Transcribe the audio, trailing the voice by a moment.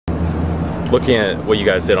Looking at what you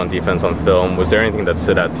guys did on defense on film, was there anything that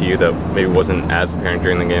stood out to you that maybe wasn't as apparent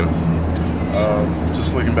during the game?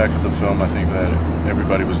 Just looking back at the film, I think that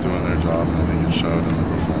everybody was doing their job, and I think it showed in the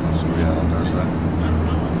performance that we had on Thursday.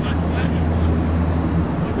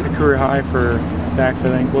 You had a career high for sacks, I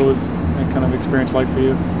think. What was that kind of experience like for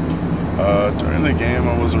you? During the game,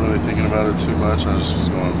 I wasn't really thinking about it too much. I just was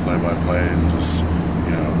going play by play and just,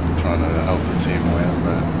 trying to help the team win.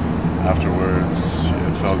 But afterwards,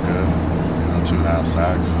 it felt good. 2.5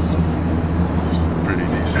 sacks is pretty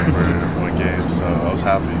decent for one game, so I was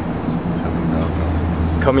happy. I was happy with the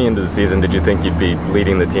outcome. Coming into the season, did you think you'd be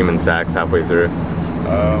leading the team in sacks halfway through?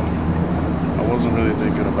 I wasn't really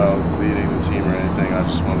thinking about leading the team or anything. I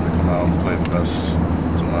just wanted to come out and play the best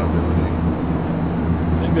to my ability.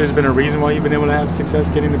 I think there's been a reason why you've been able to have success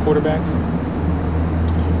getting the quarterbacks?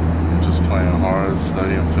 Just playing hard,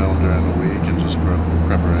 studying film during the week, and just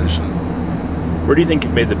preparation. Where do you think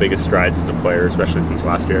you've made the biggest strides as a player, especially since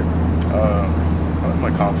last year? My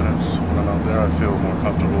confidence when I'm out there. I feel more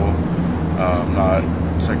comfortable, not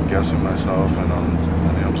second-guessing myself, and I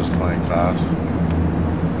think I'm just playing fast.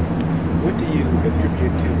 What do you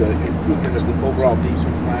attribute to the improvement of the overall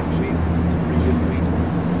defense last week to previous weeks?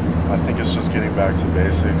 I think it's just getting back to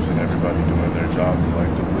basics and everybody doing their job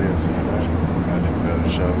collectively as a unit. I think that it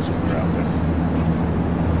shows when we're out there.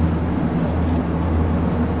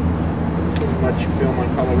 Seen much film on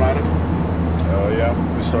Colorado? Yeah,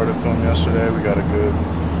 we started film yesterday. We got a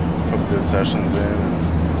couple good sessions in,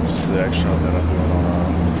 and just the extra that I'm doing on my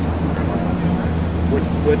own.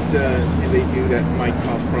 What do they do that might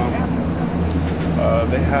cause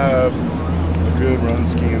problems? They have a good run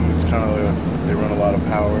scheme. It's kind of they run a lot of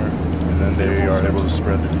power, and then they are able to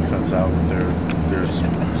spread the defense out with their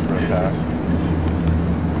spread pass.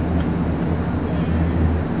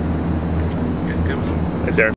 Yes, sir.